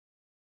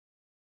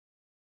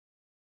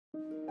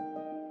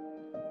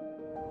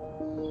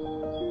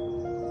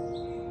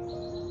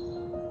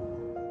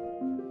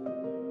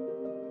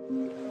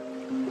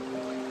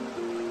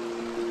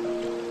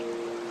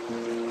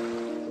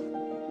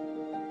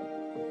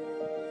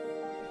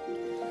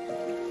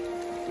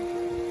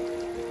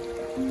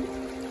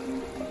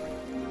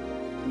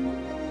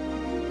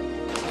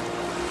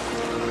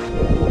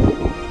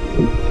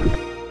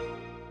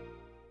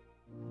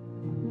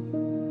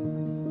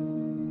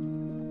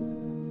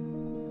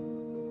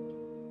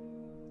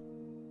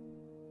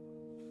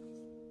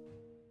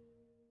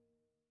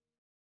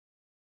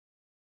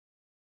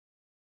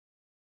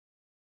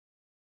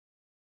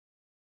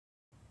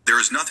There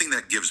is nothing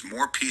that gives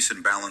more peace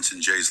and balance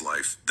in Jay's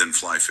life than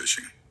fly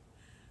fishing.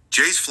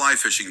 Jay's fly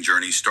fishing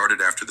journey started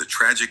after the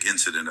tragic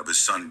incident of his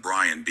son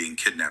Bryan being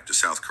kidnapped to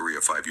South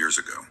Korea 5 years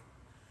ago.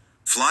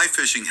 Fly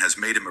fishing has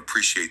made him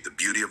appreciate the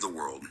beauty of the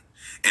world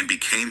and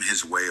became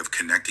his way of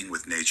connecting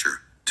with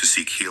nature to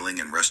seek healing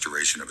and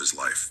restoration of his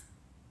life.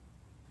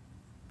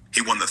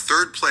 He won the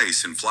 3rd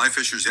place in Fly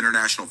Fishers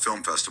International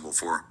Film Festival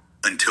for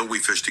Until We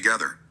Fish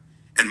Together,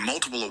 and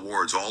multiple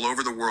awards all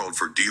over the world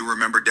for Do You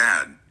Remember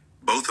Dad?,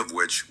 both of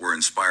which were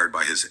inspired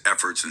by his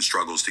efforts and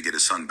struggles to get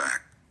his son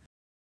back.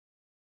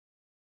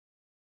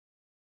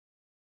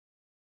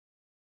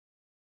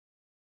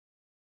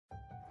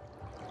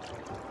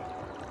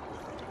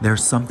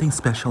 There's something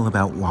special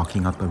about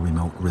walking up a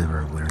remote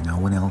river where no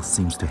one else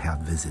seems to have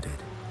visited.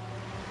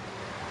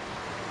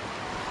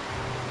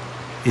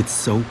 It's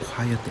so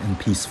quiet and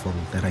peaceful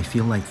that I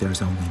feel like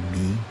there's only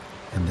me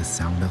and the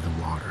sound of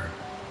the water.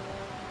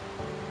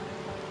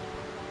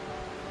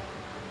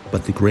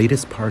 But the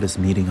greatest part is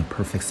meeting a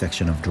perfect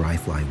section of dry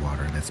fly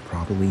water that's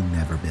probably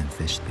never been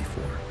fished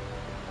before.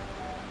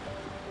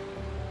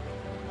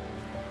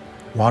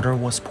 Water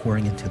was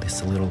pouring into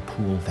this little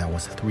pool that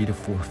was 3 to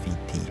 4 feet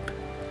deep,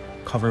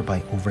 covered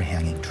by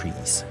overhanging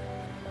trees.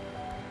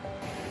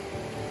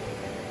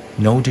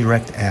 No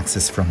direct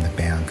access from the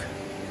bank,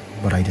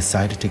 but I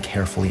decided to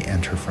carefully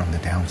enter from the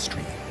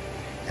downstream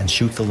and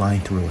shoot the line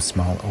through a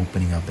small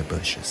opening of the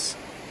bushes.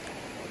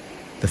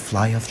 The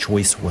fly of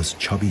choice was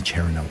chubby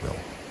Chernobyl.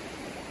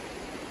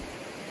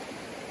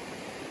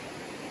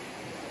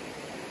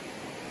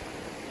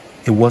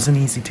 It wasn't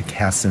easy to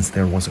cast since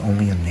there was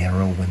only a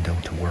narrow window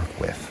to work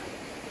with.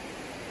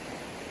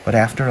 But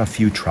after a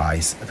few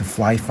tries, the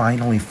fly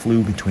finally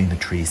flew between the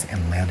trees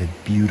and landed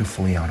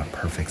beautifully on a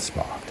perfect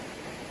spot.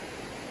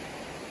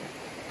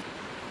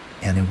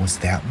 And it was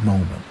that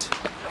moment.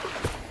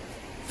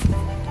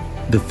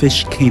 The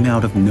fish came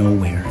out of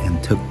nowhere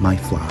and took my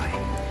fly.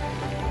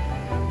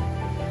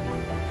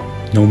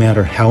 No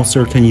matter how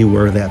certain you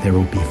were that there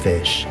would be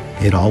fish,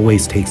 it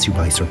always takes you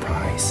by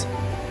surprise.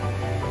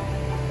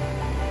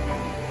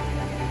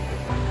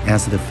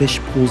 As the fish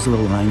pulls the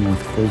line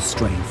with full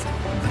strength,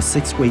 the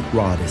 6-weight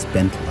rod is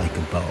bent like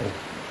a bow.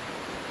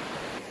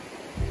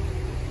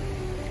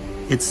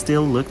 It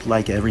still looked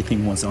like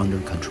everything was under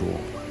control.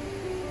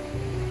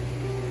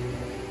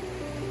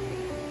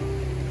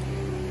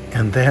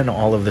 And then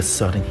all of a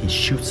sudden he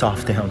shoots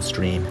off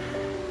downstream,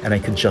 and I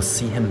could just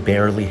see him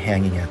barely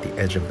hanging at the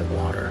edge of the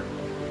water,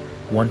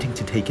 wanting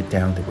to take it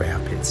down the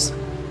rapids.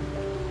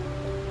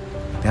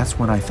 That's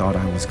when I thought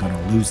I was going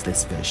to lose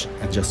this fish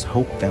and just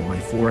hope that my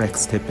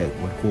 4X tippet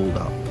would hold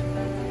up.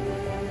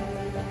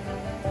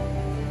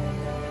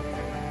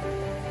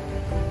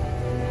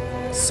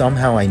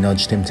 Somehow I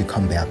nudged him to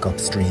come back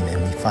upstream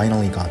and we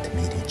finally got to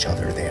meet each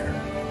other there.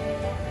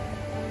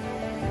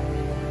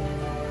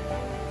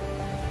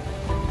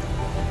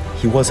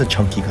 He was a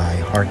chunky guy,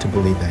 hard to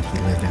believe that he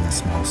lived in a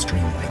small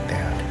stream like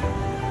that.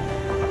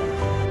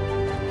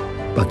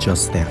 But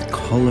just that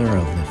color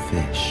of the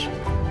fish,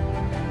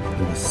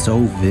 it was so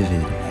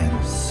vivid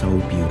and so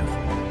beautiful.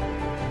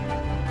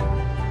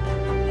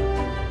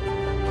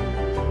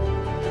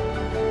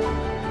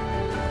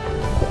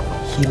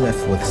 He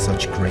left with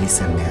such grace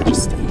and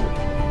majesty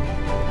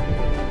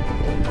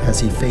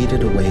as he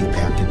faded away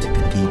back into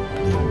the deep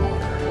blue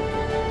water.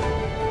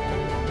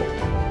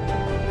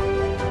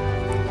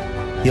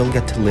 He'll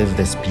get to live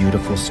this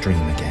beautiful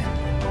stream again,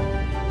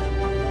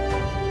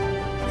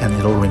 and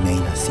it'll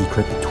remain a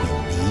secret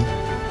between me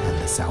and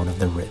the sound of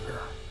the river.